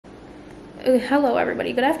Hello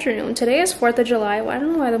everybody, good afternoon. Today is 4th of July. Well, I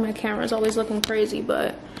don't know why my camera is always looking crazy,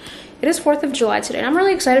 but it is 4th of July today. And I'm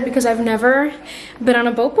really excited because I've never been on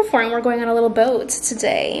a boat before and we're going on a little boat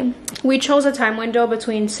today. We chose a time window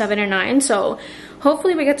between 7 and 9, so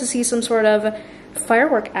hopefully we get to see some sort of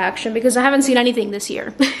firework action because I haven't seen anything this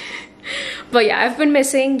year. But yeah, I've been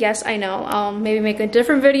missing. Yes, I know. I'll maybe make a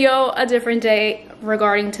different video a different day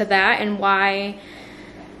regarding to that and why.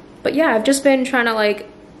 But yeah, I've just been trying to like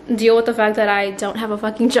deal with the fact that I don't have a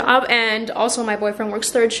fucking job, and also my boyfriend works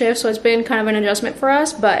 3rd shift, so it's been kind of an adjustment for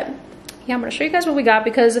us. But yeah, I'm gonna show you guys what we got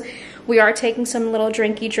because we are taking some little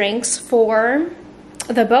drinky drinks for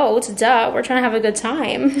the boat. Duh, we're trying to have a good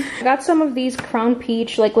time. I got some of these Crown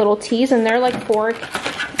Peach like little teas, and they're like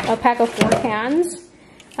a pack of 4 cans.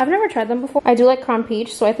 I've never tried them before. I do like Crown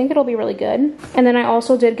Peach, so I think it'll be really good. And then I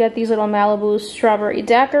also did get these little Malibu strawberry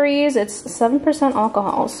daiquiris. It's 7%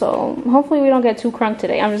 alcohol, so hopefully we don't get too crunk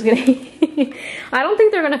today. I'm just kidding. I don't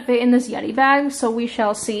think they're gonna fit in this Yeti bag, so we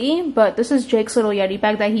shall see. But this is Jake's little Yeti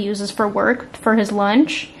bag that he uses for work, for his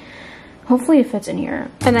lunch. Hopefully it fits in here.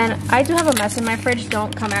 And then I do have a mess in my fridge,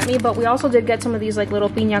 don't come at me, but we also did get some of these like little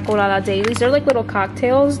piña colada dailies. They're like little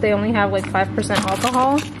cocktails. They only have like 5%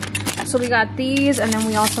 alcohol. So we got these, and then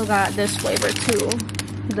we also got this flavor too,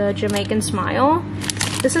 the Jamaican Smile.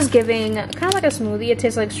 This is giving kind of like a smoothie. It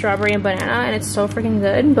tastes like strawberry and banana, and it's so freaking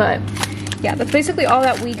good. But yeah, that's basically all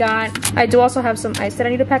that we got. I do also have some ice that I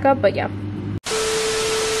need to pack up, but yeah.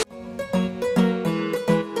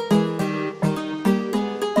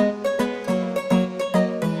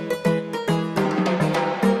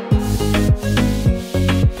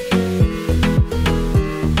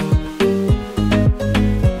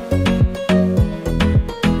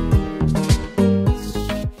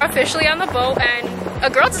 Officially on the boat, and a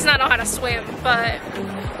girl does not know how to swim, but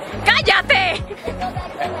cállate!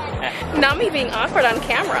 Not me being awkward on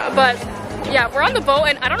camera, but yeah, we're on the boat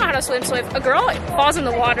and I don't know how to swim, so if a girl falls in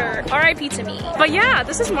the water, RIP to me. But yeah,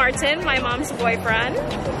 this is Martin, my mom's boyfriend.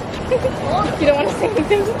 You don't want to say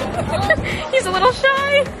anything? He's a little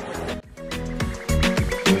shy.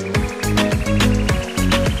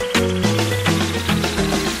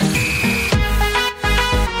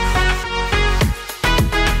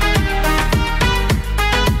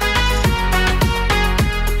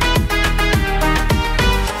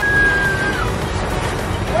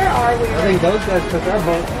 I think those guys took our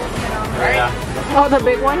boat. Right? Yeah. Oh, the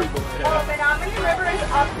big one? Oh, the Menominee River is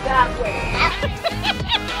up that way.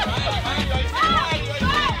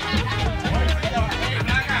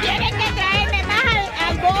 Tienen que traerme más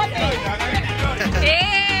al bote.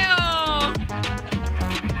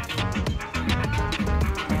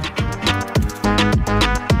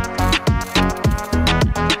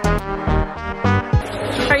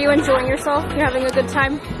 Ew. Are you enjoying yourself? You're having a good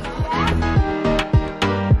time?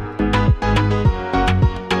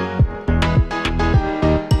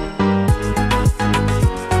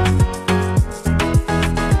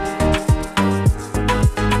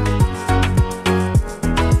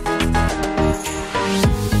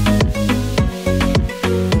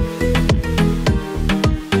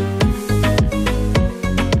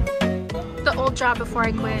 Job before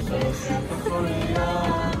I quit.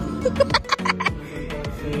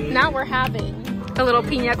 Now we're having a little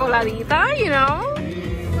piña coladita, you know?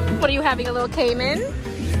 What are you having, a little Cayman?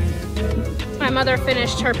 My mother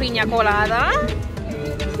finished her piña colada.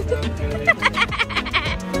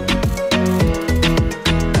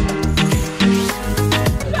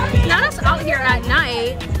 Not us out here at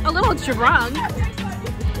night, a little drunk.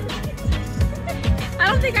 I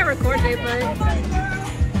don't think I recorded it, but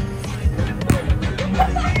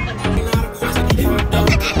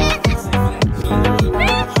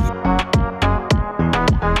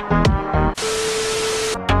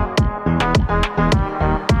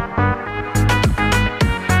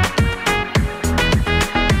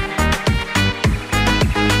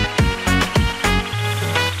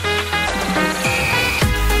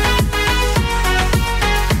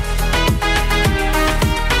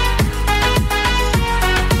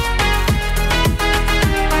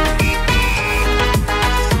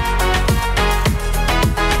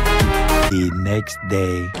next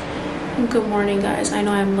day. good morning, guys. I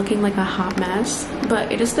know I'm looking like a hot mess, but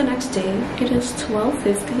it is the next day. It is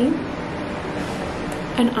 12:50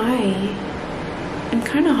 and I am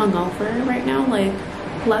kind of hungover right now. Like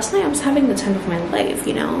last night I was having the time of my life,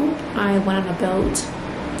 you know? I went on a boat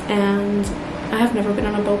and I have never been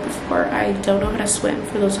on a boat before. I don't know how to swim,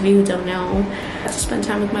 for those of you who don't know. I had to spend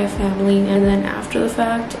time with my family, and then after the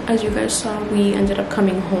fact, as you guys saw, we ended up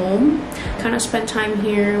coming home. Kind of spent time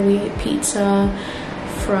here. We ate pizza,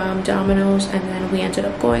 from Domino's, and then we ended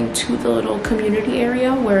up going to the little community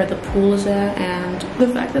area where the pool is at. And the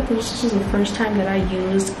fact that this was the first time that I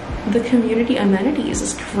used the community amenities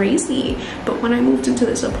is crazy. But when I moved into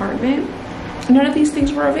this apartment, none of these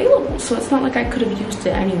things were available, so it's not like I could have used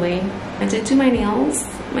it anyway. I did do my nails.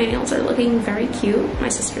 My nails are looking very cute. My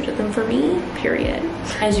sister did them for me, period.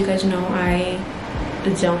 As you guys know, I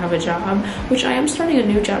don't have a job, which I am starting a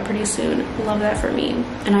new job pretty soon. Love that for me.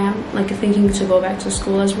 And I am like thinking to go back to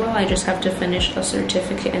school as well. I just have to finish a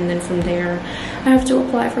certificate, and then from there I have to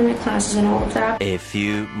apply for my classes and all of that. A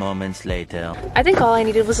few moments later. I think all I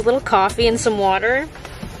needed was a little coffee and some water.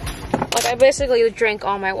 Like, I basically drank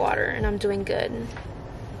all my water and I'm doing good.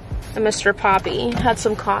 And Mr. Poppy had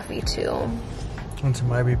some coffee too. And some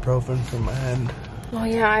ibuprofen for my hand. Oh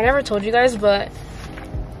yeah, I never told you guys, but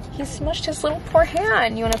he smushed his little poor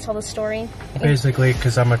hand. You want to tell the story? Basically,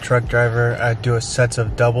 because I'm a truck driver, I do a sets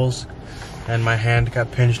of doubles, and my hand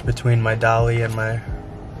got pinched between my dolly and my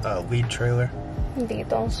lead trailer.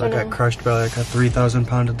 So I got crushed by like a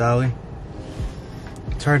 3,000-pound dolly.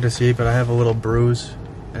 It's hard to see, but I have a little bruise,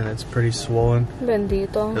 and it's pretty swollen.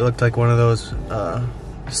 Bendito. It looked like one of those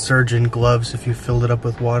surgeon gloves if you filled it up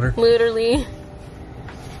with water. Literally.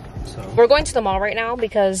 So we're going to the mall right now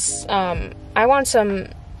because I want some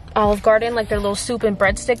Olive Garden, like their little soup and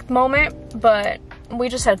breadstick moment, but we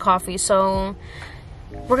just had coffee, so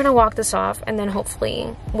we're gonna walk this off and then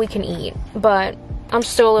hopefully we can eat. But I'm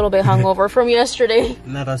still a little bit hungover from yesterday.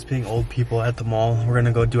 Not us being old people at the mall. We're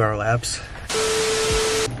gonna go do our laps.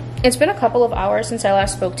 It's been a couple of hours since I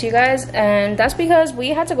last spoke to you guys, and that's because we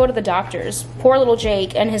had to go to the doctor's. Poor little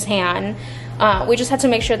Jake and his hand. We just had to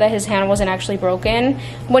make sure that his hand wasn't actually broken.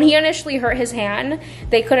 When he initially hurt his hand,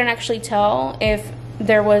 they couldn't actually tell if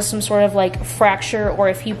there was some sort of like fracture or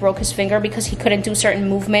if he broke his finger because he couldn't do certain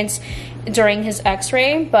movements during his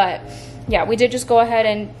x-ray. But yeah, we did just go ahead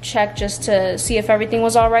and check just to see if everything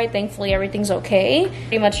was all right. Thankfully, everything's okay.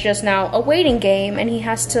 Pretty much just now a waiting game, and he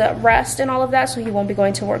has to rest and all of that, so he won't be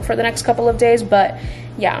going to work for the next couple of days. But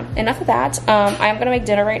yeah, enough of that. I'm gonna make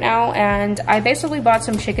dinner right now, and I basically bought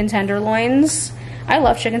some chicken tenderloins. I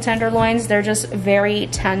love chicken tenderloins. They're just very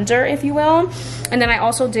tender, if you will. And then I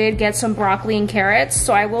also did get some broccoli and carrots,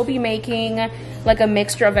 so I will be making like a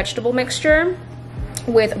mixture, a vegetable mixture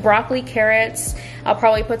with broccoli, carrots. I'll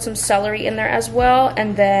probably put some celery in there as well,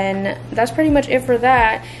 and then that's pretty much it for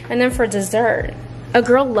that. And then for dessert, a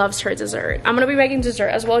girl loves her dessert. I'm gonna be making dessert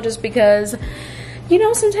as well, just because, you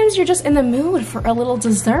know, sometimes you're just in the mood for a little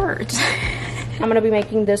dessert. I'm gonna be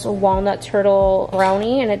making this walnut turtle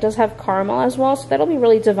brownie, and it does have caramel as well, so that'll be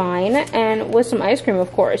really divine. And with some ice cream,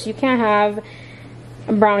 of course. You can't have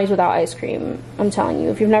brownies without ice cream. I'm telling you,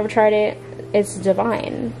 if you've never tried it, it's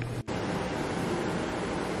divine.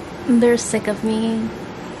 They're sick of me.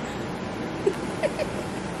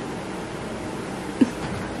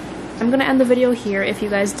 I'm gonna end the video here. If you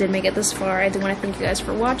guys did make it this far, I do want to thank you guys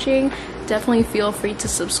for watching. Definitely feel free to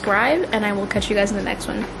subscribe, and I will catch you guys in the next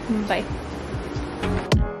one. Bye.